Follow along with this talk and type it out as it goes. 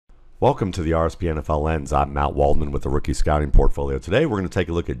Welcome to the RSP NFL Lens. I'm Matt Waldman with the Rookie Scouting Portfolio. Today we're going to take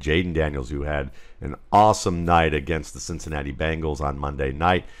a look at Jayden Daniels, who had an awesome night against the Cincinnati Bengals on Monday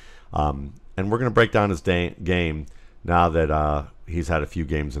night. And we're going to break down his game now that he's had a few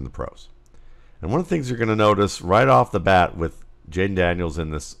games in the pros. And one of the things you're going to notice right off the bat with Jayden Daniels in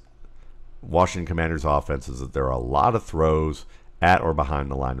this Washington Commanders offense is that there are a lot of throws at or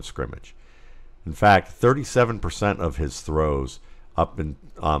behind the line of scrimmage. In fact, 37% of his throws up in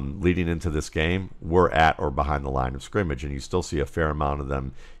leading into this game were at or behind the line of scrimmage, and you still see a fair amount of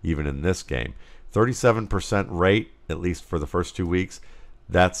them even in this game. 37% rate, at least for the first 2 weeks,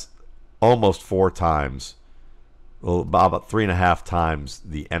 that's almost 4 times, well, about 3.5 times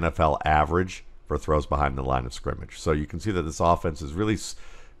the NFL average for throws behind the line of scrimmage. So you can see that this offense is really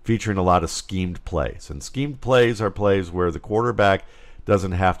featuring a lot of schemed plays, and schemed plays are plays where the quarterback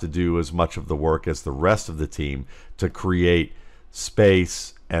doesn't have to do as much of the work as the rest of the team to create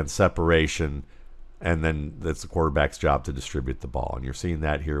space and separation, and then it's the quarterback's job to distribute the ball. And you're seeing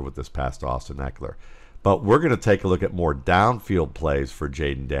that here with this pass to Austin Ekeler. But we're going to take a look at more downfield plays for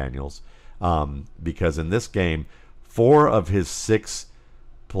Jayden Daniels because in this game, 4 of his 6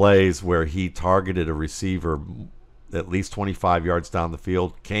 plays where he targeted a receiver at least 25 yards down the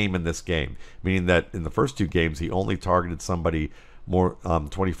field came in this game, meaning that in the first 2 games he only targeted somebody more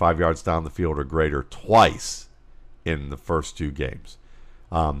 25 yards down the field or greater twice in the first 2 games.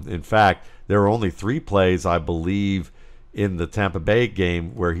 In fact, there were only 3 plays, I believe, in the Tampa Bay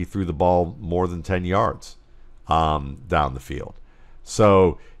game where he threw the ball more than 10 yards down the field.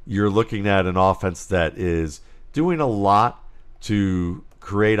 So you're looking at an offense that is doing a lot to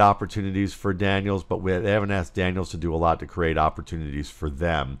create opportunities for Daniels, but they haven't asked Daniels to do a lot to create opportunities for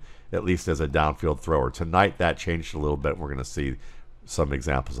them, at least as a downfield thrower. Tonight that changed a little bit. We're going to see some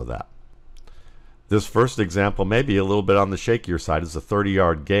examples of that. This first example may be a little bit on the shakier side. It's a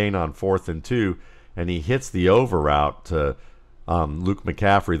 30-yard gain on 4th and 2, and he hits the over route to Luke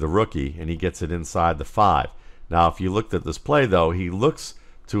McCaffrey, the rookie, and he gets it inside the 5. Now, if you looked at this play, though, he looks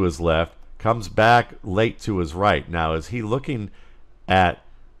to his left, comes back late to his right. Now, is he looking at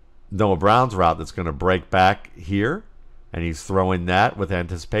Noah Brown's route that's going to break back here, and he's throwing that with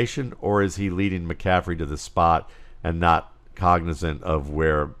anticipation, or is he leading McCaffrey to the spot and not cognizant of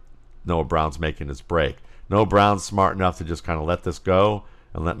where Noah Brown's making his break? Noah Brown's smart enough to just kind of let this go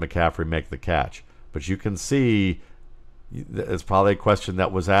and let McCaffrey make the catch. But you can see it's probably a question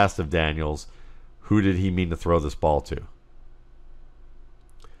that was asked of Daniels. Who did he mean to throw this ball to?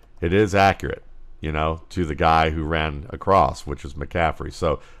 It is accurate, to the guy who ran across, which was McCaffrey.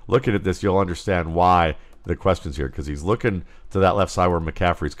 So looking at this, you'll understand why the question's here, because he's looking to that left side where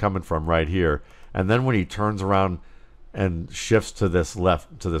McCaffrey's coming from right here. And then when he turns around and shifts to this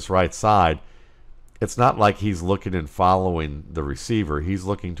right side, it's not like he's looking and following the receiver. He's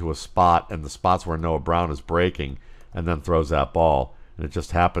looking to a spot, and the spots where Noah Brown is breaking, and then throws that ball. And it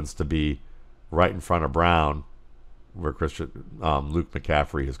just happens to be right in front of Brown where Luke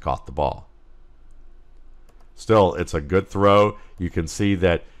McCaffrey has caught the ball. Still, it's a good throw. You can see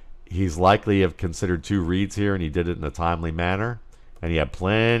that he's likely have considered 2 reads here, and he did it in a timely manner. And he had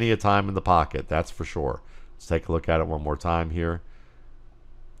plenty of time in the pocket, that's for sure. Let's take a look at it one more time here.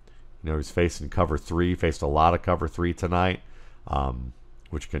 He's facing cover 3, faced a lot of cover 3 tonight,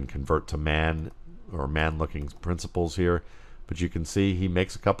 which can convert to man or man-looking principles here. But you can see he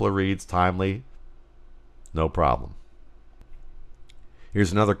makes a couple of reads timely, no problem.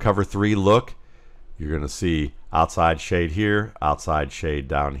 Here's another cover 3 look. You're going to see outside shade here, outside shade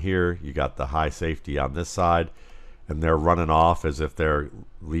down here. You got the high safety on this side, and they're running off as if they're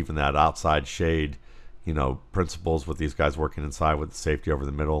leaving that outside shade principles with these guys working inside with the safety over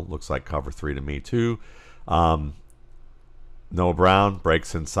the middle. Looks like cover 3 to me too. Noah Brown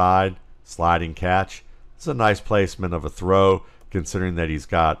breaks inside, sliding catch. It's a nice placement of a throw, considering that he's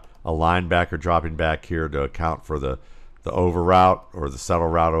got a linebacker dropping back here to account for the over route or the settle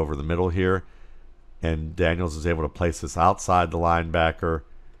route over the middle here. And Daniels is able to place this outside the linebacker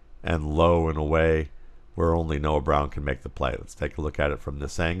and low and away where only Noah Brown can make the play. Let's take a look at it from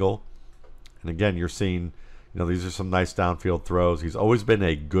this angle. And again, you're seeing, these are some nice downfield throws. He's always been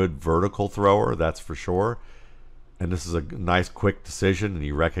a good vertical thrower, that's for sure. And this is a nice, quick decision, and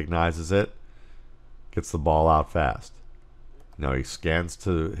he recognizes it. Gets the ball out fast. He scans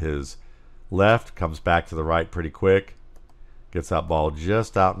to his left, comes back to the right pretty quick. Gets that ball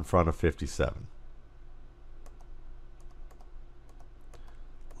just out in front of 57.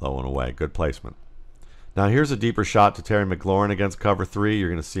 Low and away. Good placement. Now here's a deeper shot to Terry McLaurin against cover 3. You're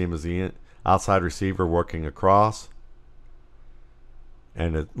going to see him as the outside receiver working across.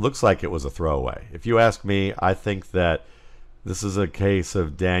 And it looks like it was a throwaway. If you ask me, I think that This is a case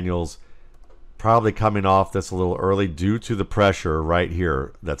of Daniels probably coming off this a little early due to the pressure right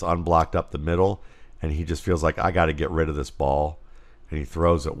here that's unblocked up the middle, and he just feels like, I got to get rid of this ball, and he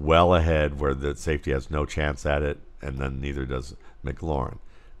throws it well ahead where the safety has no chance at it, and then neither does McLaurin.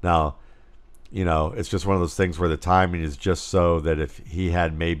 Now, it's just one of those things where the timing is just so that if he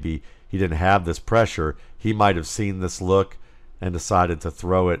didn't have this pressure, he might have seen this look and decided to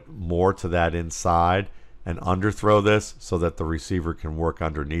throw it more to that inside and underthrow this so that the receiver can work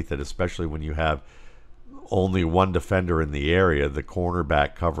underneath it, especially when you have only one defender in the area, the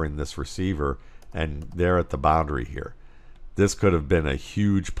cornerback covering this receiver, and they're at the boundary here. This could have been a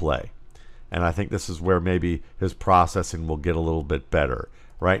huge play. And I think this is where maybe his processing will get a little bit better.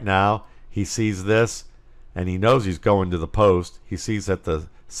 Right now, he sees this, and he knows he's going to the post. He sees that the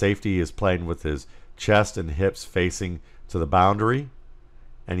safety is playing with his chest and hips facing to the boundary,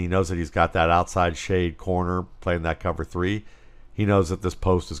 and he knows that he's got that outside shade corner playing that cover 3. He knows that this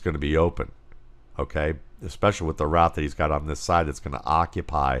post is going to be open, okay? Especially with the route that he's got on this side that's going to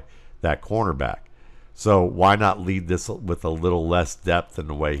occupy that cornerback. So why not lead this with a little less depth than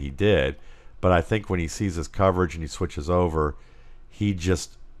the way he did? But I think when he sees his coverage and he switches over, he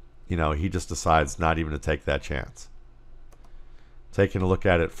just decides not even to take that chance. Taking a look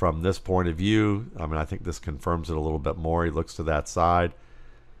at it from this point of view, I think this confirms it a little bit more. He looks to that side.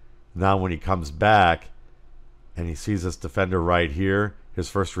 Now when he comes back and he sees this defender right here, his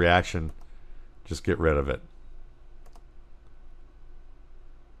first reaction, just get rid of it.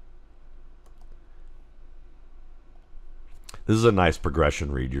 This is a nice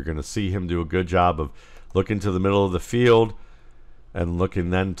progression read. You're going to see him do a good job of looking to the middle of the field and looking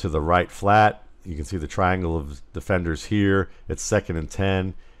then to the right flat. You can see the triangle of defenders here. It's 2nd and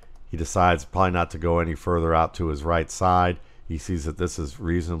 10. He decides probably not to go any further out to his right side. He sees that this is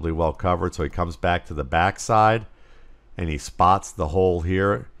reasonably well covered, so he comes back to the back side and he spots the hole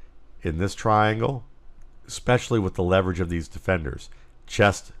here in this triangle, especially with the leverage of these defenders.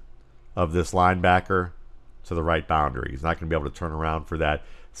 Chest of this linebacker to the right boundary. He's not going to be able to turn around for that.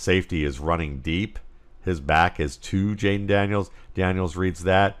 Safety is running deep. His back is to Jayden Daniels. Daniels reads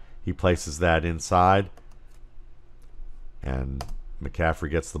that. He places that inside. And McCaffrey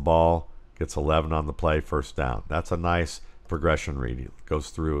gets the ball, gets 11 on the play, first down. That's a nice progression read. He goes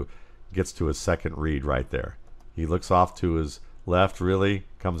through, gets to his second read right there. He looks off to his left, really,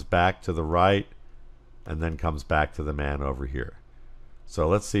 comes back to the right, and then comes back to the man over here. So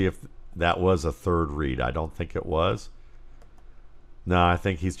let's see if that was a third read. I don't think it was. No, I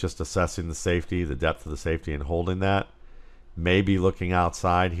think he's just assessing the safety, the depth of the safety, and holding that. Maybe looking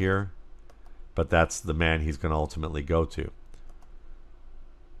outside here, but that's the man he's going to ultimately go to.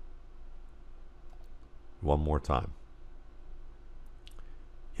 One more time.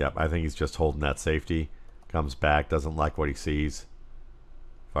 Yep, I think he's just holding that safety. Comes back, doesn't like what he sees.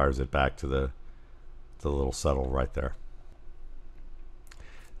 Fires it back to the little settle right there.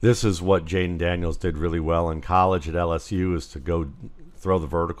 This is what Jayden Daniels did really well in college at LSU, is to go throw the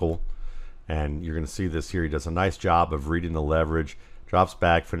vertical. And you're going to see this here. He does a nice job of reading the leverage. Drops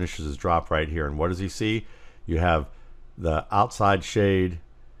back, finishes his drop right here. And what does he see? You have the outside shade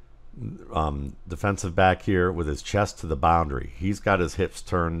defensive back here with his chest to the boundary. He's got his hips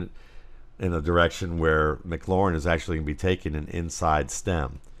turned in a direction where McLaurin is actually going to be taking an inside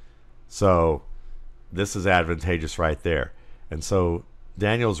stem. So this is advantageous right there. And so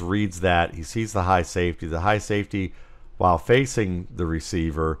Daniels reads that. He sees the high safety. The high safety, while facing the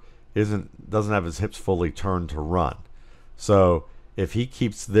receiver, doesn't have his hips fully turned to run. So if he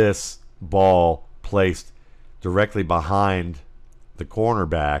keeps this ball placed directly behind the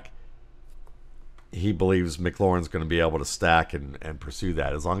cornerback, he believes McLaurin's going to be able to stack and pursue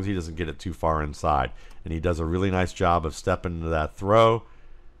that, as long as he doesn't get it too far inside. And he does a really nice job of stepping into that throw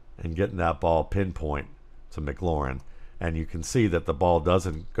and getting that ball pinpoint to McLaurin. And you can see that the ball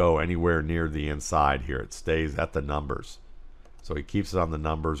doesn't go anywhere near the inside here. It stays at the numbers. So he keeps it on the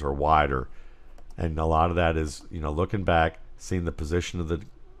numbers or wider. And a lot of that is, looking back, seeing the position of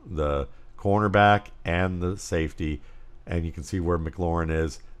the cornerback and the safety, and you can see where McLaurin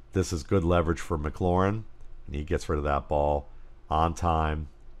is. This is good leverage for McLaurin, and he gets rid of that ball on time,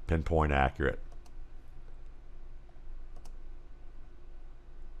 pinpoint accurate.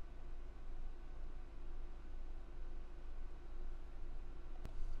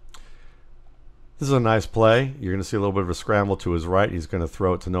 This is a nice play. You're going to see a little bit of a scramble to his right. He's going to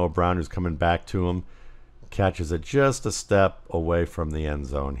throw it to Noah Brown, who's coming back to him. Catches it just a step away from the end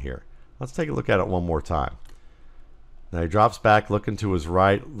zone here. Let's take a look at it one more time. Now he drops back, looking to his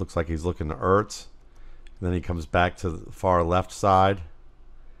right. Looks like he's looking to Ertz. Then he comes back to the far left side,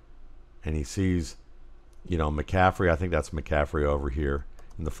 and he sees McCaffrey, I think that's McCaffrey over here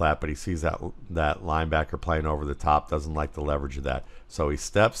in the flat, but he sees that linebacker playing over the top, doesn't like the leverage of that. So he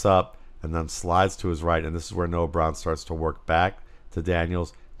steps up and then slides to his right, and this is where Noah Brown starts to work back to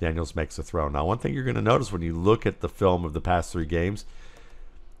Daniels. Daniels makes a throw. Now, one thing you're going to notice when you look at the film of the past 3 games,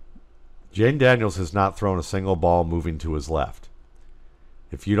 Jayden Daniels has not thrown a single ball moving to his left.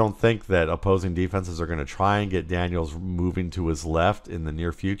 If you don't think that opposing defenses are going to try and get Daniels moving to his left in the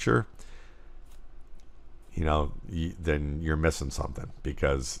near future, then you're missing something,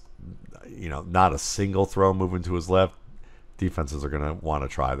 because not a single throw moving to his left. Defenses are going to want to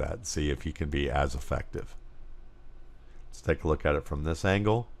try that and see if he can be as effective. Let's take a look at it from this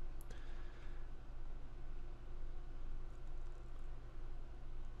angle.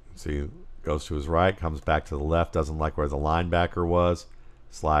 See, goes to his right, comes back to the left, doesn't like where the linebacker was,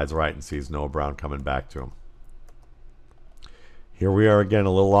 slides right and sees Noah Brown coming back to him. Here we are again,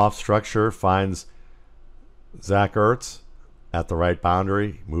 a little off structure, finds Zach Ertz at the right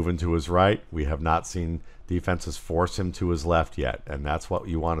boundary, moving to his right. We have not seen defenses force him to his left yet, and that's what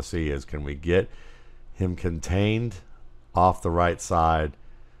you want to see, is can we get him contained off the right side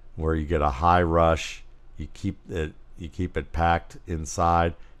where you get a high rush, you keep it packed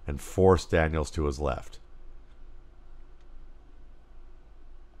inside and force Daniels to his left.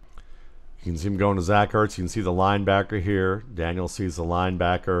 You can see him going to Zach Ertz. You can see the linebacker here. Daniels sees the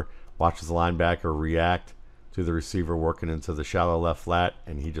linebacker, watches the linebacker react to the receiver working into the shallow left flat,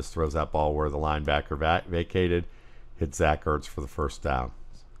 and he just throws that ball where the linebacker vacated, hits Zach Ertz for the first down.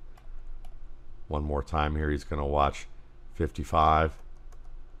 One more time here. He's going to watch 55.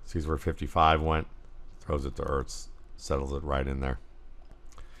 Sees where 55 went, throws it to Ertz, settles it right in there.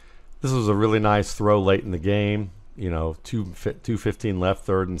 This was a really nice throw late in the game. 2:15 left,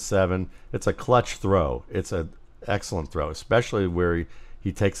 3rd and 7. It's a clutch throw. It's an excellent throw, especially where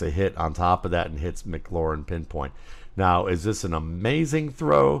he takes a hit on top of that and hits McLaurin pinpoint. Now, is this an amazing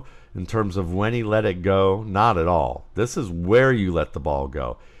throw in terms of when he let it go? Not at all. This is where you let the ball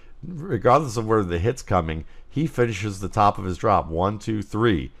go. Regardless of where the hit's coming, he finishes the top of his drop, 1, 2,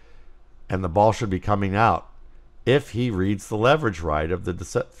 3, and the ball should be coming out if he reads the leverage right of the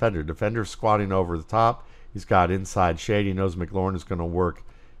defender. Defender squatting over the top. He's got inside shade. He knows McLaurin is going to work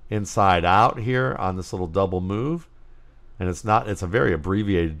inside out here on this little double move. And it's a very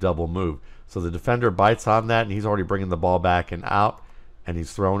abbreviated double move. So the defender bites on that, and he's already bringing the ball back and out, and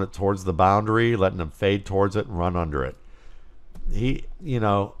he's throwing it towards the boundary, letting him fade towards it and run under it.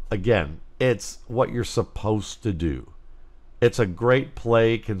 Again, it's what you're supposed to do. It's a great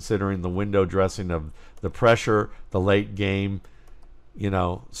play considering the window dressing of the pressure, the late game,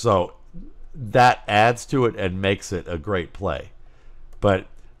 so that adds to it and makes it a great play. But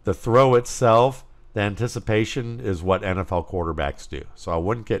the throw itself, the anticipation, is what NFL quarterbacks do. So I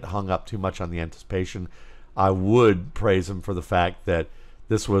wouldn't get hung up too much on the anticipation. I would praise him for the fact that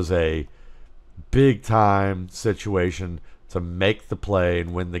this was a big-time situation to make the play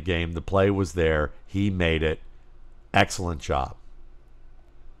and win the game. The play was there. He made it. Excellent job.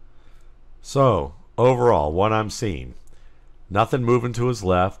 So, overall, what I'm seeing, nothing moving to his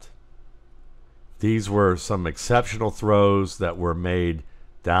left. These were some exceptional throws that were made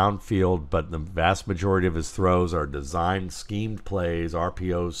downfield, but the vast majority of his throws are designed, schemed plays,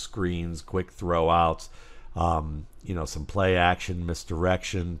 RPOs, screens, quick throwouts, some play action,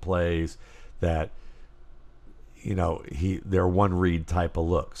 misdirection plays that, they're one read type of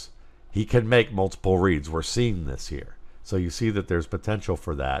looks. He can make multiple reads. We're seeing this here. So you see that there's potential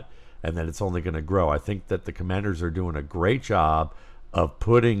for that, and that it's only going to grow. I think that the Commanders are doing a great job of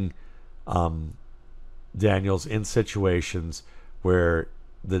putting Daniels in situations where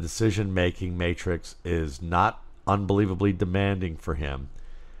the decision-making matrix is not unbelievably demanding for him,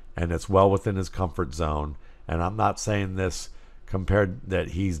 and it's well within his comfort zone. And I'm not saying this compared that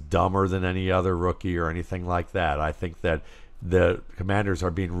he's dumber than any other rookie or anything like that. I think that the Commanders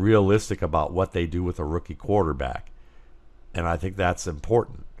are being realistic about what they do with a rookie quarterback, and I think that's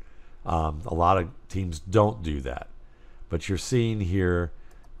important. A lot of teams don't do that, but you're seeing here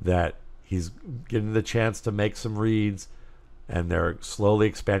that he's getting the chance to make some reads, and they're slowly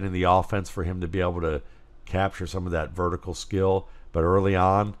expanding the offense for him to be able to capture some of that vertical skill. But early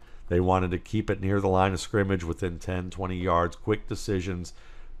on, they wanted to keep it near the line of scrimmage within 10, 20 yards, quick decisions,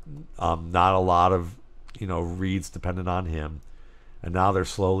 not a lot of reads dependent on him. And now they're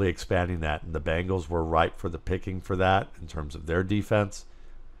slowly expanding that, and the Bengals were ripe for the picking for that in terms of their defense.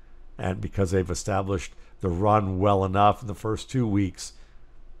 And because they've established the run well enough in the first 2 weeks,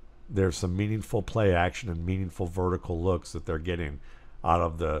 there's some meaningful play action and meaningful vertical looks that they're getting out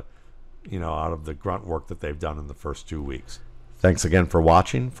of the grunt work that they've done in the first 2 weeks. Thanks again for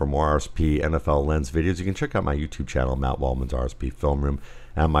watching. For more RSP NFL Lens videos, you can check out my YouTube channel, Matt Waldman's RSP Film Room,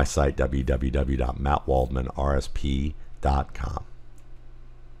 and my site, www.mattwaldmanrsp.com.